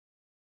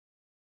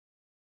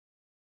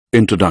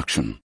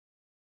Introduction.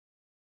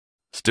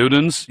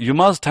 Students, you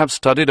must have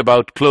studied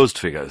about closed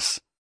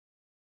figures.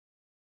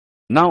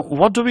 Now,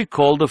 what do we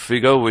call the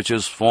figure which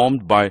is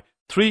formed by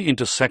three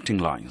intersecting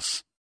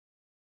lines?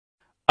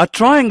 A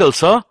triangle,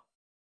 sir.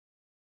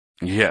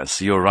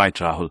 Yes, you're right,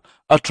 Rahul.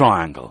 A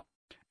triangle.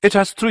 It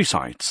has three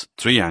sides,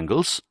 three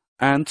angles,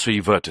 and three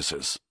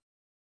vertices.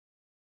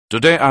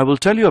 Today, I will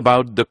tell you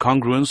about the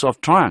congruence of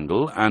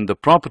triangle and the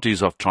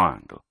properties of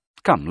triangle.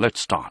 Come,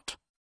 let's start.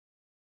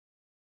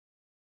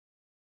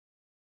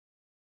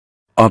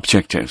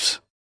 Objectives.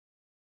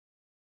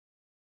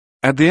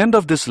 At the end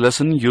of this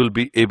lesson, you'll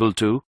be able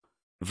to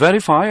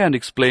verify and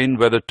explain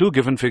whether two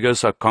given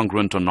figures are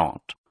congruent or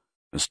not,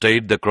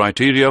 state the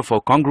criteria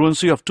for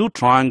congruency of two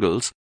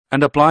triangles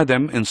and apply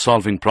them in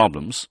solving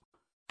problems,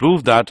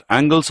 prove that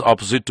angles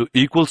opposite to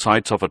equal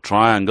sides of a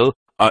triangle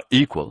are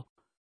equal,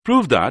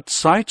 prove that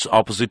sides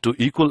opposite to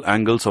equal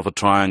angles of a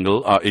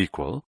triangle are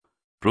equal,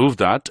 prove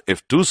that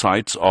if two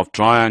sides of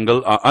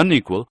triangle are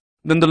unequal,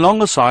 then the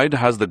longer side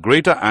has the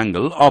greater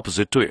angle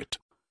opposite to it.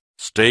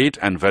 State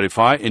and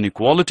verify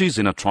inequalities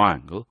in a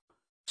triangle.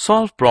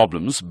 Solve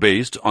problems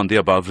based on the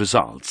above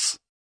results.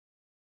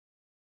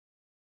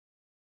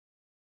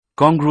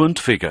 Congruent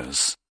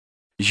figures.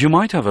 You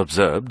might have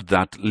observed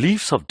that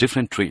leaves of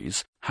different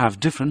trees have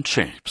different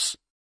shapes,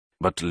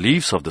 but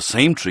leaves of the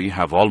same tree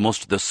have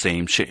almost the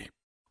same shape,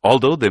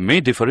 although they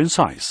may differ in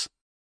size.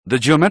 The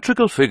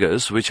geometrical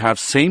figures which have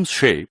same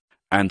shape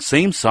and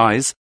same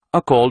size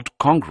are called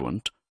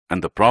congruent,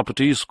 and the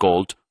property is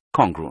called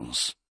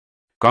congruence.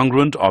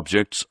 Congruent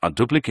objects are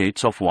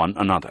duplicates of one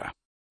another.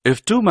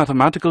 If two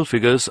mathematical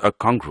figures are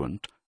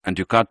congruent and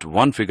you cut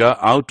one figure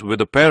out with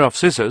a pair of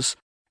scissors,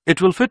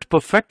 it will fit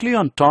perfectly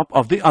on top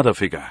of the other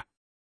figure.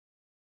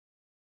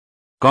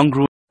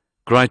 Congruent.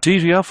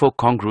 Criteria for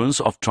congruence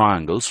of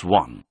triangles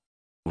 1.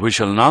 We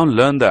shall now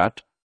learn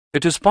that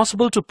it is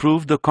possible to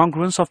prove the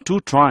congruence of two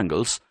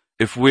triangles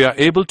if we are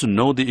able to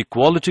know the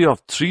equality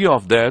of three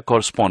of their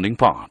corresponding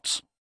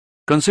parts.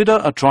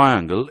 Consider a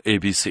triangle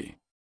ABC.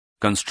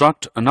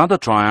 Construct another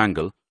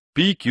triangle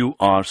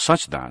PQR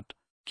such that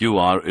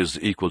QR is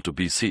equal to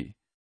BC,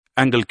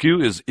 angle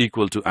Q is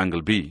equal to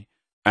angle B,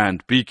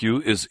 and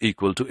PQ is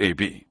equal to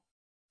AB.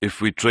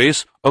 If we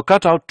trace or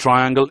cut out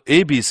triangle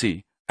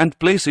ABC and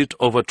place it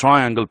over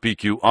triangle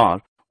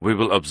PQR, we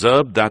will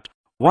observe that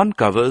one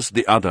covers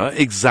the other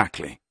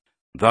exactly.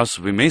 Thus,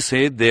 we may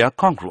say they are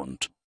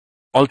congruent.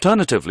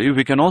 Alternatively,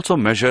 we can also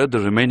measure the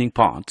remaining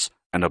parts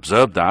and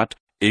observe that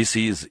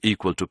AC is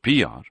equal to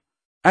PR,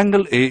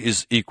 angle A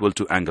is equal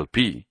to angle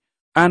P,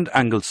 and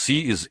angle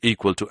C is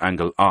equal to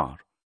angle R,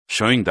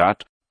 showing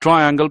that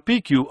triangle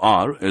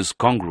PQR is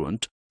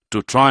congruent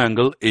to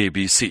triangle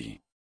ABC.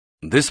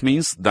 This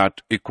means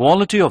that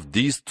equality of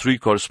these three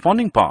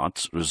corresponding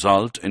parts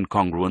result in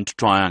congruent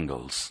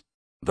triangles.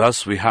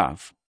 Thus we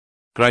have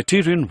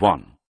criterion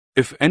 1.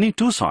 If any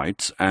two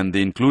sides and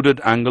the included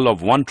angle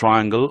of one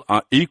triangle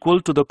are equal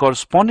to the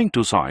corresponding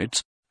two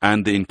sides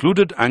and the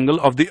included angle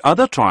of the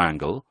other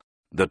triangle,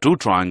 the two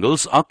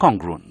triangles are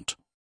congruent.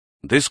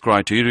 This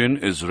criterion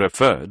is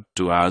referred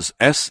to as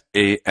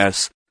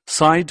SAS,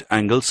 side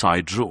angle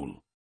side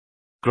rule.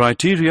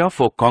 Criteria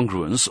for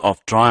congruence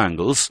of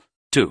triangles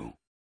 2.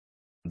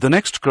 The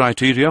next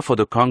criteria for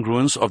the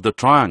congruence of the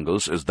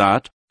triangles is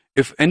that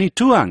if any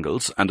two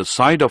angles and a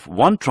side of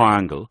one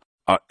triangle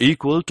are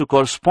equal to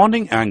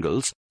corresponding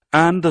angles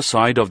and the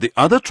side of the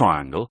other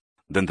triangle,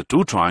 then the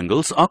two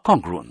triangles are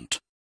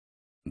congruent.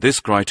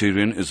 This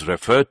criterion is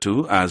referred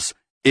to as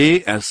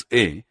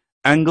ASA,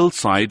 angle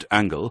side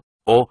angle,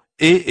 or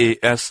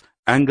AAS,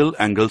 angle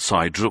angle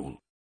side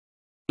rule.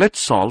 Let's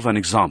solve an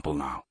example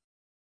now.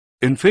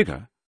 In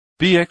figure,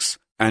 PX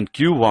and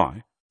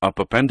QY are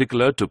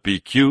perpendicular to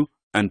PQ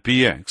and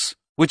PX,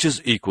 which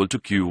is equal to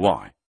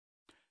QY.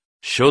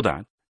 Show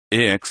that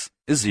AX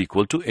is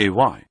equal to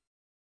AY.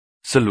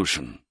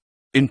 Solution.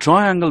 In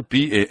triangle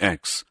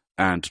PAX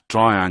and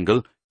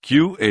triangle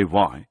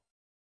QAY,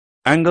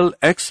 angle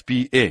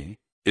XPA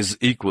is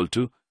equal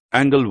to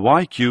angle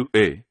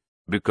YQA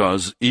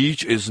because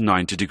each is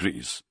 90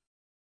 degrees.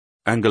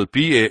 Angle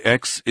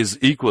PAX is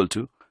equal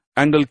to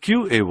angle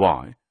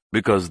QAY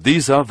because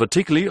these are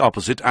vertically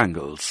opposite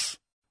angles,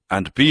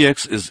 and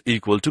PX is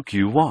equal to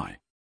QY.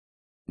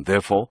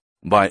 Therefore,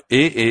 by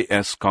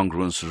AAS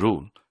congruence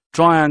rule,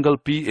 triangle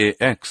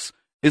PAX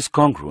is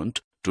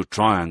congruent to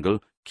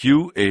triangle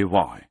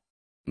QAY.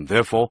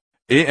 Therefore,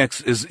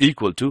 AX is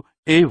equal to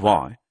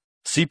AY,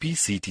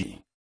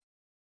 CPCT.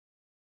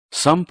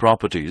 Some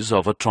properties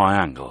of a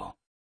triangle.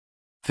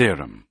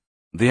 Theorem.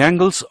 The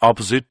angles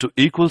opposite to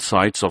equal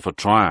sides of a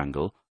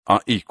triangle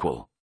are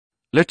equal.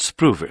 Let's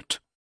prove it.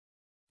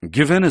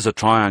 Given is a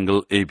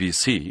triangle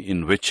ABC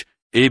in which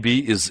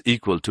AB is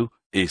equal to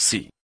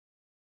AC.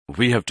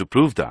 We have to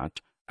prove that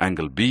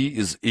angle B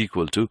is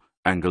equal to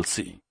angle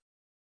C.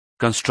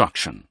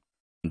 Construction.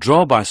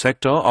 Draw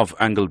bisector of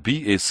angle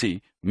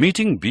BAC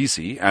meeting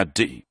BC at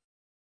D.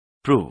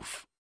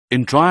 Proof.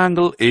 In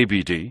triangle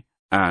ABD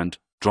and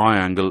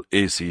triangle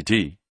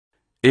ACD,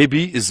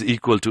 AB is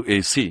equal to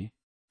AC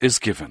is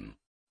given.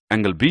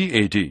 Angle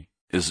BAD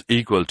is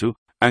equal to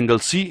angle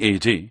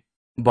CAD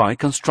by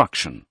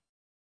construction,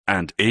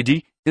 and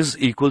AD is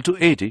equal to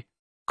AD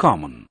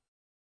common.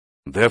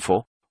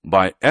 Therefore,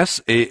 by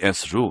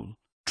SAS rule,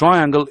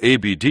 triangle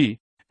ABD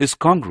is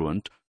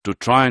congruent to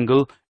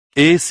triangle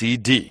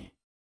ACD.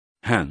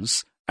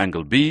 Hence,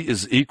 angle B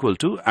is equal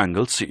to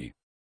angle C.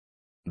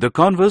 The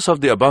converse of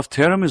the above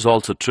theorem is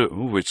also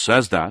true, which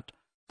says that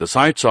the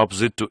sides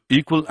opposite to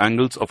equal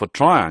angles of a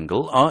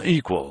triangle are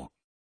equal.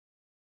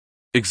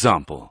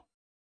 Example: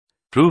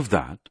 prove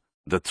that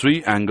the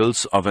three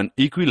angles of an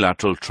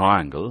equilateral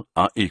triangle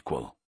are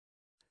equal.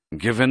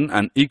 Given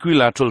an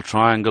equilateral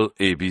triangle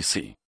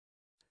ABC,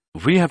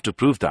 we have to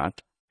prove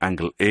that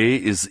angle A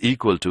is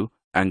equal to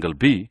angle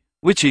B,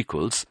 which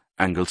equals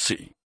angle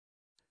C.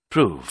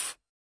 Proof: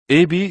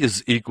 AB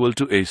is equal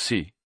to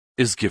AC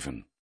is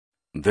given.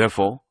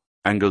 Therefore,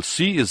 angle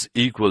C is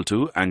equal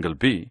to angle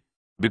B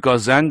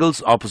because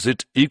angles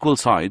opposite equal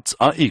sides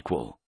are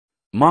equal.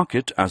 Mark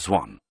it as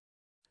 1.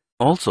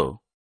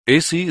 Also,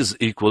 AC is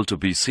equal to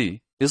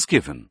BC is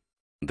given.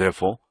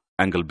 Therefore,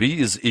 angle B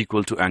is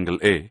equal to angle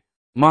A.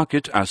 Mark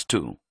it as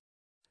 2.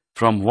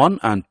 From 1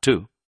 and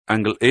 2,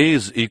 angle A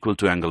is equal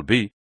to angle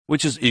B,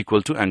 which is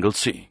equal to angle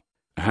C.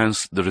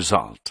 Hence, the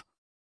result: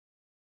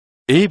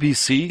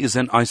 ABC is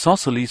an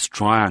isosceles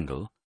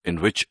triangle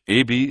in which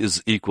AB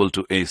is equal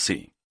to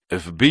AC.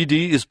 If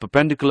BD is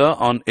perpendicular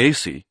on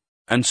AC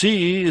and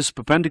CE is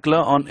perpendicular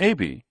on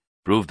AB,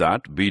 prove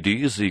that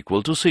BD is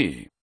equal to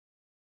CE.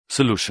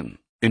 Solution: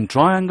 in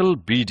triangle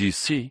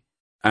BDC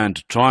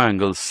and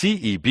triangle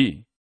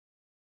CEB,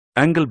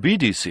 angle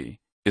BDC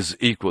is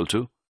equal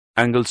to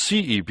angle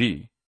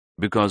CEB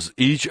because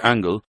each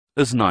angle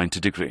is 90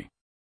 degrees.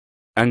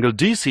 Angle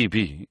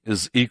DCB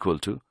is equal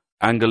to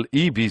angle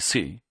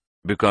EBC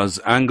because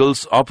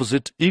angles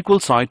opposite equal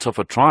sides of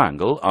a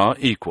triangle are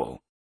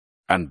equal,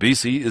 and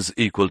BC is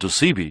equal to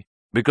CB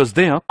because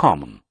they are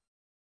common.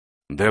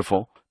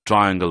 Therefore,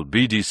 triangle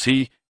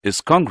BDC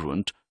is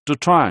congruent to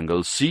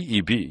triangle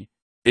CEB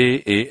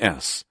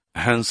AAS.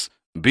 Hence,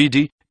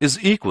 BD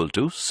is equal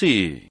to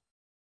CE.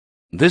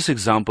 This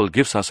example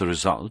gives us a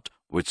result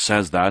which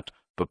says that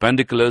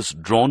perpendiculars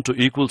drawn to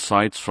equal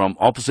sides from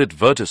opposite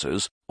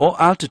vertices or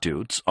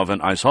altitudes of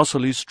an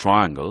isosceles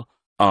triangle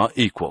are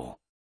equal.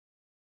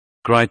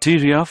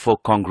 Criteria for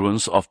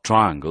congruence of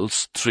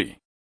triangles 3.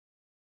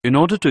 In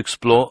order to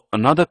explore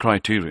another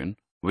criterion,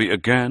 we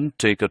again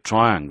take a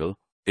triangle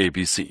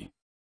ABC.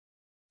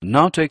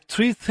 Now take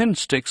 3 thin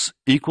sticks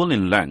equal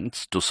in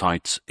lengths to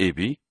sides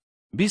AB,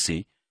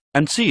 BC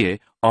and CA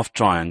of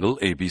triangle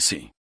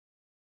ABC.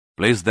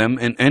 Place them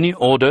in any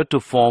order to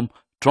form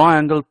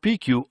triangle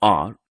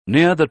PQR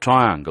near the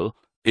triangle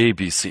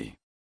ABC.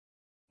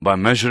 By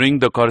measuring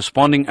the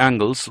corresponding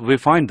angles, we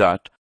find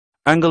that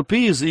angle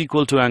P is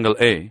equal to angle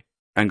A,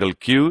 angle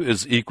Q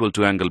is equal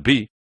to angle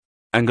B,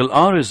 angle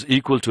R is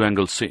equal to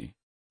angle C,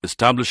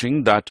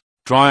 establishing that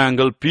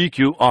triangle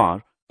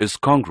PQR is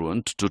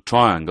congruent to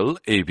triangle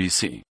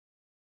ABC.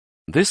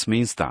 This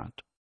means that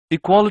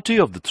equality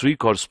of the 3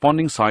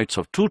 corresponding sides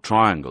of 2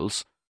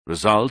 triangles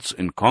results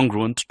in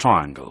congruent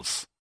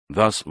triangles.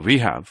 Thus, we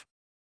have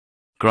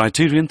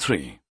criterion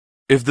 3.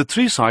 If the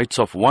 3 sides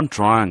of one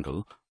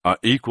triangle are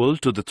equal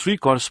to the 3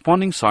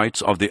 corresponding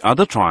sides of the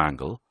other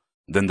triangle,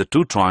 then the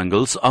 2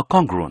 triangles are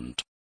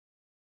congruent.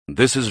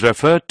 This is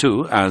referred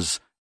to as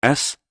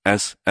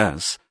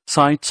SSS,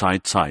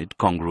 side-side-side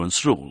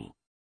congruence rule.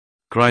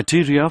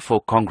 Criteria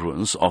for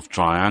congruence of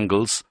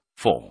triangles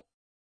 4.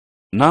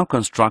 Now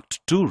construct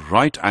 2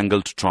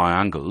 right-angled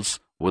triangles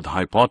with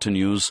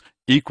hypotenuse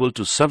equal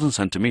to 7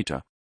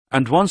 cm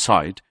and one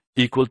side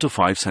equal to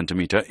 5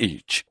 cm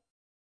each.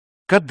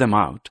 Cut them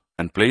out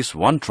and place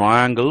one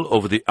triangle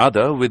over the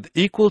other with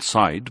equal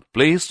side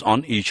placed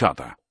on each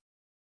other.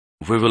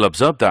 We will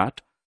observe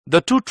that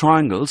the 2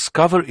 triangles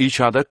cover each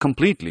other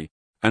completely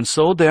and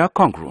so they are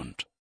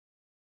congruent.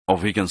 Or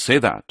we can say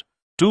that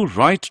 2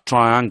 right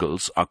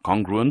triangles are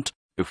congruent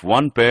if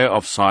one pair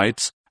of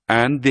sides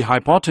and the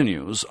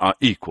hypotenuse are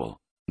equal.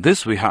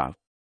 This we have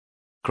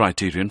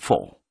criterion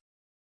 4.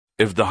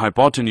 If the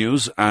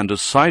hypotenuse and the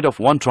side of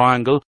one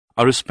triangle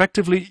are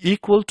respectively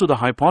equal to the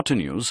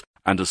hypotenuse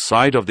and the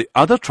side of the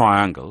other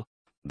triangle,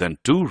 then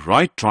 2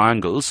 right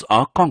triangles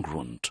are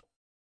congruent.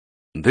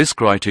 This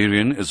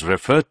criterion is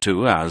referred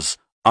to as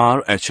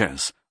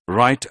RHS,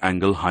 right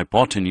angle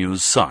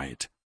hypotenuse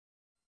side.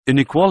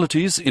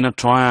 Inequalities in a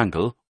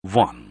triangle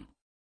 1.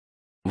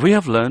 We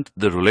have learnt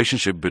the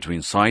relationship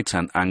between sides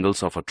and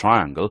angles of a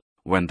triangle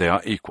when they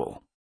are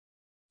equal.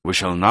 We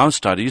shall now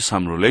study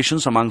some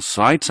relations among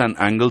sides and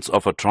angles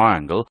of a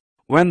triangle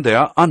when they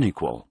are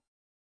unequal.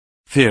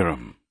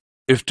 Theorem: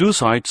 if 2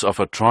 sides of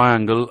a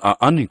triangle are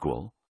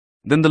unequal,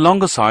 then the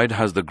longer side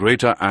has the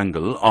greater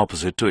angle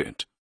opposite to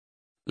it.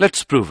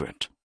 Let's prove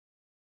it.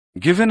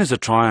 Given is a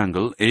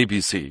triangle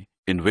ABC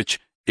in which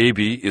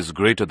AB is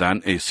greater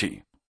than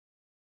AC.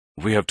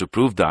 We have to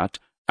prove that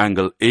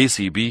angle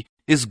ACB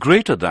is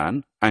greater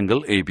than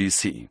angle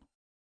ABC.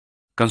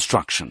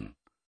 Construction: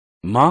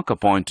 mark a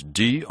point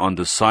D on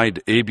the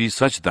side AB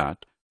such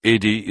that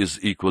AD is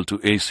equal to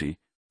AC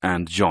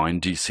and join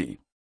DC.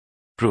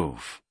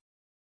 Proof.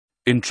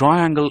 In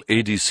triangle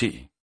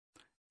ADC,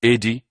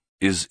 AD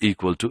is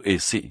equal to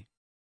AC.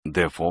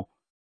 Therefore,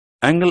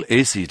 angle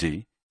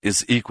ACD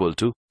is equal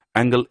to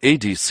angle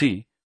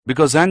ADC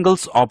because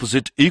angles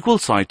opposite equal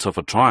sides of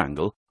a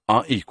triangle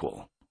are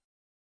equal.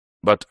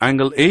 But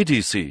angle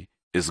ADC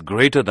is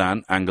greater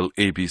than angle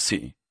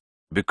ABC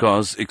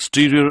because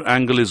exterior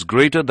angle is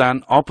greater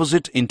than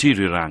opposite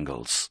interior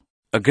angles.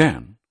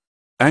 Again,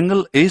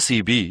 angle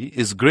ACB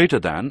is greater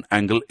than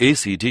angle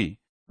ACD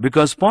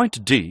because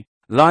point D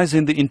lies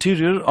in the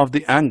interior of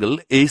the angle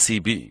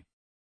ACB.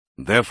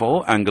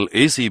 Therefore, angle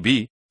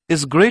ACB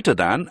is greater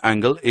than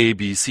angle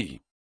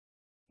ABC.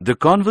 The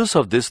converse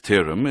of this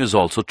theorem is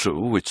also true,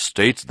 which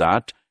states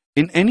that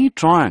in any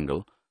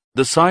triangle,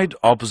 the side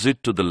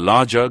opposite to the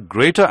larger,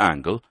 greater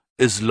angle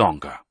is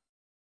longer.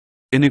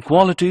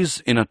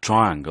 Inequalities in a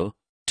triangle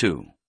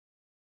 2.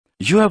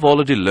 You have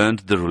already learned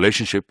the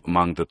relationship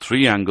among the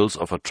three angles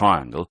of a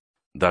triangle,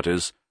 that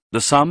is,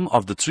 the sum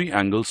of the three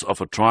angles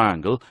of a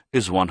triangle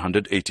is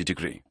 180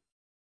 degrees.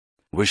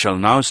 We shall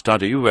now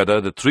study whether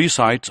the three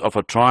sides of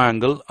a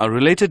triangle are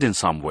related in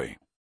some way.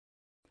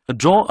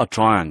 Draw a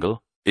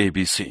triangle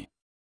ABC.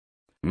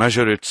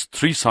 Measure its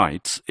three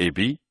sides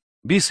AB,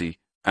 BC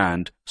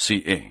and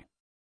CA.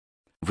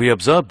 We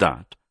observe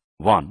that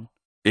 1.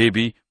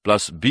 AB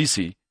plus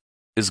BC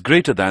is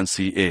greater than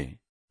CA.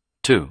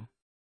 2.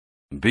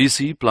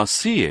 BC plus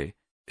CA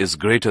is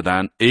greater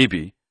than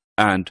AB,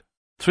 and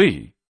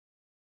 3.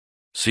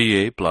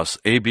 CA plus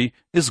AB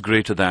is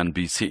greater than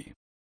BC.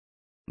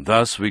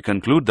 Thus, we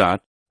conclude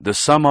that the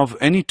sum of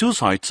any two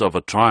sides of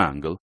a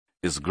triangle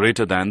is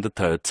greater than the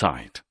third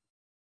side.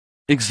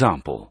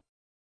 Example.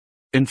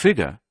 In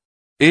figure,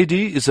 AD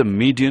is a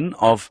median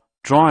of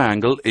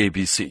triangle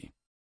ABC.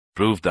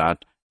 Prove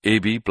that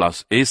AB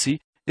plus AC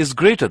is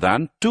greater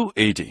than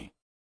 2AD.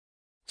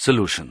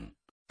 Solution.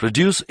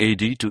 Reduce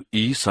AD to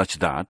E such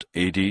that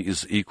AD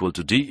is equal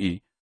to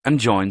DE and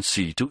join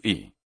C to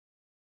E.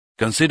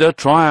 Consider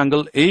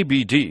triangle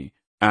ABD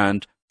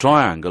and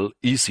triangle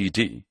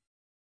ECD.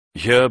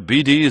 Here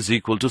BD is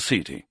equal to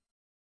CD.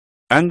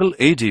 Angle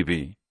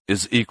ADB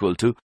is equal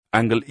to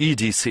angle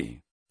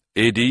EDC.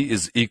 AD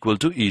is equal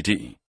to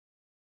ED.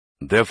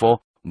 Therefore,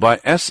 by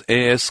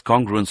SAS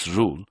congruence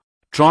rule,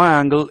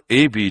 triangle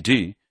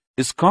ABD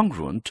is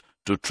congruent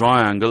to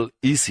triangle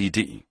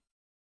ECD.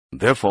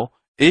 Therefore,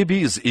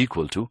 AB is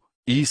equal to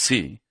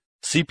EC,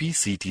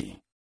 CPCT.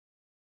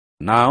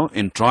 Now,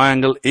 in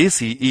triangle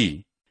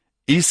ACE,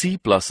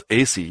 EC plus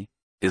AC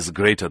is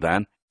greater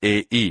than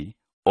AE,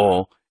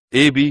 or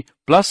AB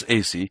plus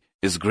AC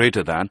is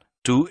greater than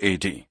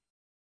 2AD,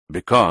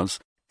 because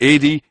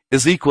AD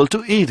is equal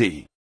to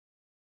ED,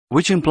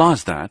 which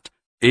implies that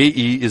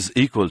AE is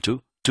equal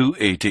to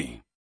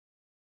 2AD.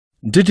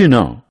 Did you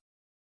know?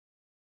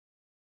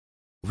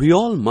 We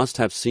all must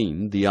have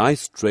seen the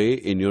ice tray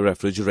in your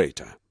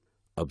refrigerator.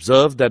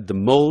 Observe that the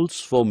molds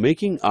for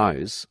making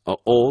ice are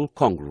all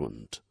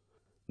congruent.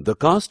 The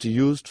cast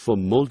used for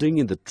molding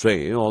in the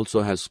tray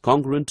also has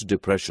congruent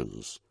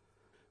depressions.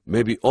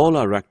 Maybe all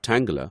are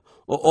rectangular,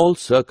 or all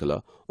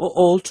circular, or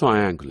all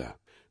triangular.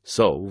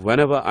 So,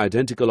 whenever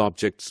identical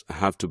objects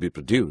have to be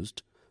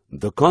produced,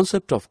 the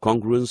concept of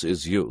congruence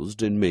is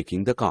used in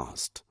making the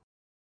cast.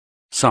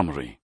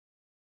 Summary.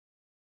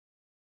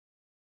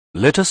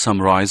 Let us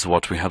summarize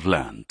what we have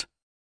learned.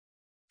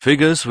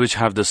 Figures which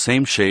have the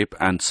same shape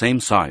and same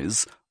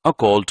size are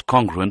called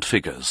congruent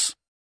figures.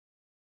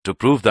 To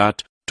prove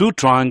that two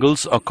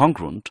triangles are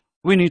congruent,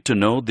 we need to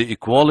know the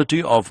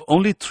equality of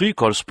only three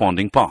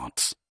corresponding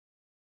parts.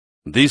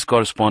 These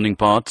corresponding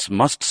parts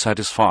must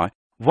satisfy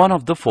one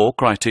of the four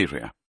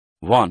criteria.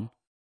 1.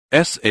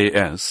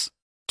 SAS.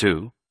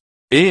 2.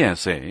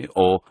 ASA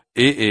or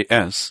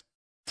AAS.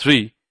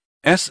 3.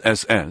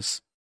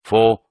 SSS.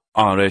 4.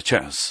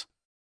 RHS.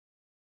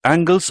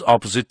 Angles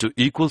opposite to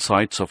equal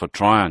sides of a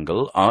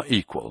triangle are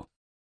equal.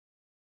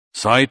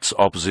 Sides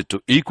opposite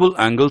to equal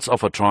angles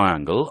of a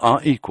triangle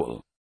are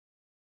equal.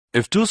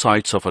 If two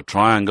sides of a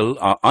triangle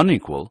are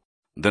unequal,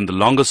 then the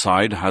longer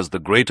side has the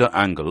greater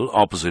angle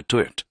opposite to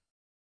it.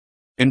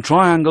 In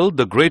triangle,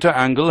 the greater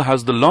angle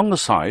has the longer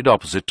side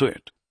opposite to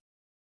it.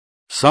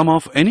 Sum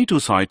of any two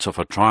sides of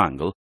a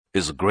triangle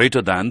is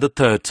greater than the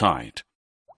third side.